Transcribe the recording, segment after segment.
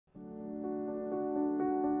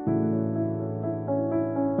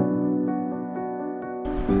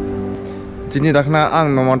Jini dakna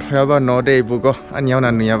ang nomon thoyaba no de bugo anyaw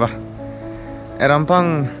na nuyaba.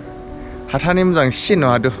 Erampang hatanim jang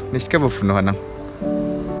sino adu niske bufuno hanang.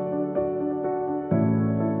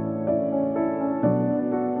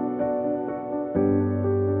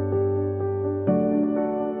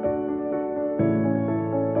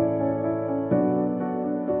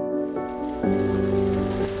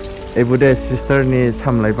 Ibu de sister ni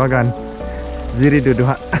Samlai Bagan. Ziri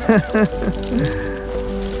duduha.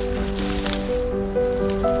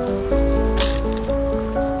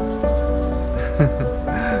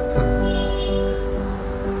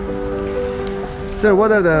 Sir,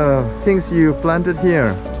 what are the things you planted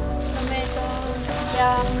here? Tomatoes,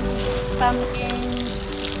 yam,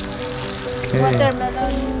 pumpkins, Okay.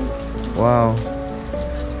 watermelon, Wow.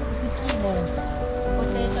 zucchini,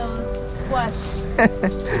 potatoes, squash.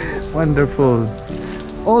 Wonderful.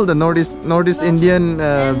 All the Northeast Indian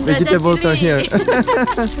And vegetables are here.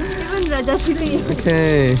 Even Raja chili.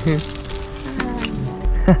 Okay.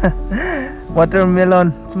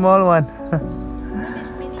 Watermelon, small one.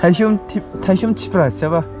 Taishum chipra,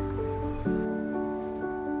 chaba.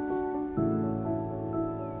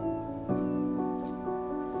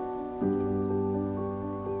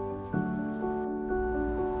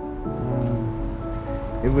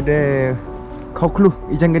 Ibude koklu,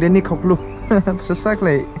 ijangadeni koklu.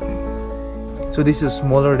 Exactly. So this is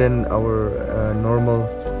smaller than our normal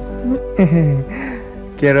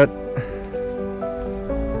carrot.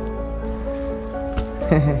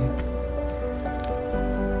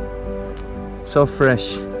 So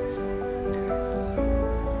fresh.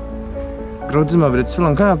 Grodzima bret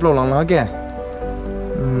sulang ka upload lang lagi.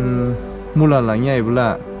 Mula lang ya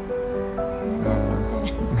ibula.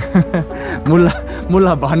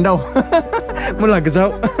 Mula bandau. Mula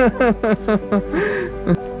gejau.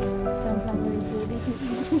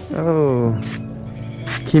 Oh,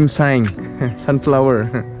 Kim Sang, sunflower.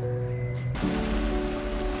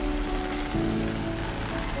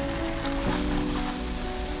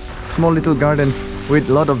 Small little garden with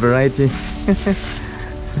lot of variety.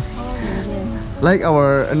 Like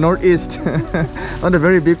our northeast, not a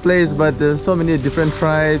very big place, but there's so many different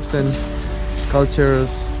tribes and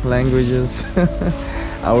cultures, languages.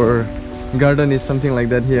 Our garden is something like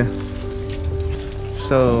that here.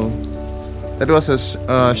 So that was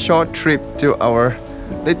a short trip to our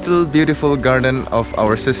little beautiful garden of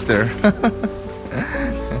our sister.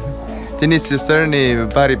 Jini sister ni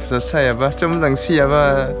bari pisa saya ba, cumlang siya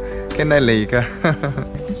ba kenai leika.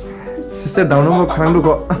 Sister down mo kang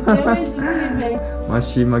dugo.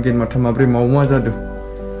 Masih makin matamabri mau aja do.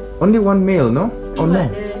 Only one male, no? Oh no.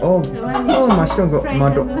 Oh, masih dong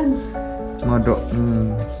mado. Mado.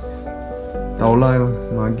 Taula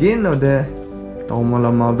makin udah. Tahu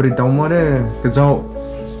malah mabri tahu mana kejauh.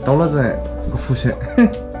 Tahu lah saya kefushe.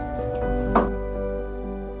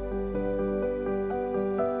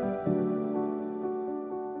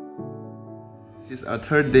 This is our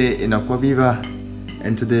third day in Aquaviva,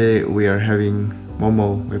 and today we are having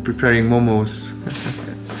Momo. We're preparing momos.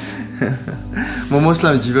 Momos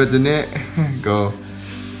lam jiba jene. Go.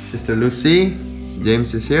 Sister Lucy,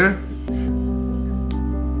 James is here.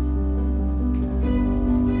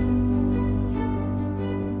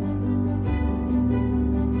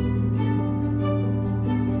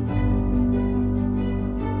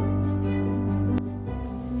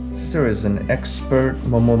 Sister is an expert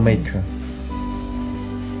momo maker.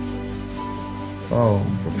 Oh,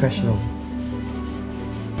 professional.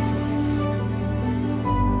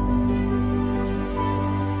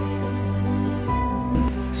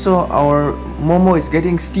 So our momo is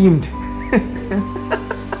getting steamed.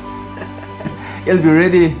 It'll be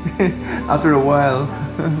ready after a while.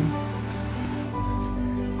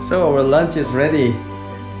 So our lunch is ready.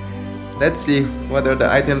 Let's see what are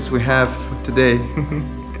the items we have today.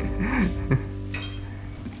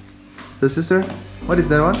 So sister, what is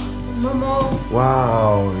that one? Momo.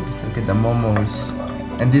 Wow, just look at the momos.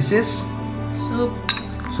 And this is? Soup.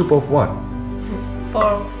 Soup of what?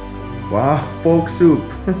 Pork. Wow, pork soup.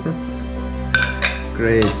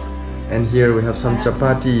 Great. And here we have some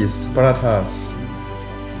chapatis, parathas.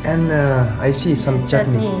 And I see some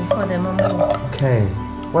chutney. Chutney for the momo. Okay.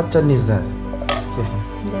 What chutney is that?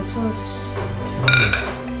 The sauce. Okay.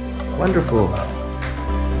 Wonderful.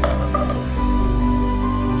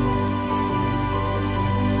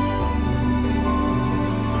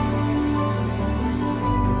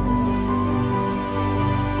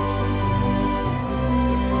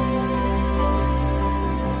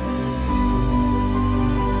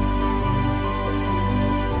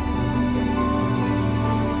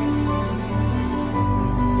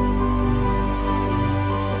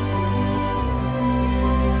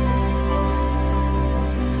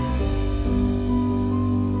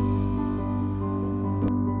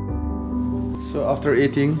 So after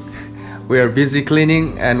eating, we are busy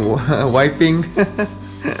cleaning and wiping.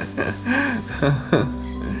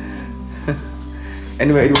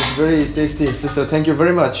 Anyway, it was very tasty. Sister, thank you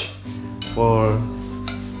very much for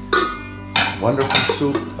wonderful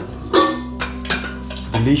soup,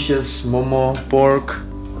 delicious momo pork.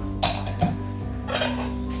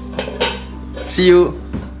 See you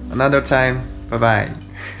another time. Bye bye.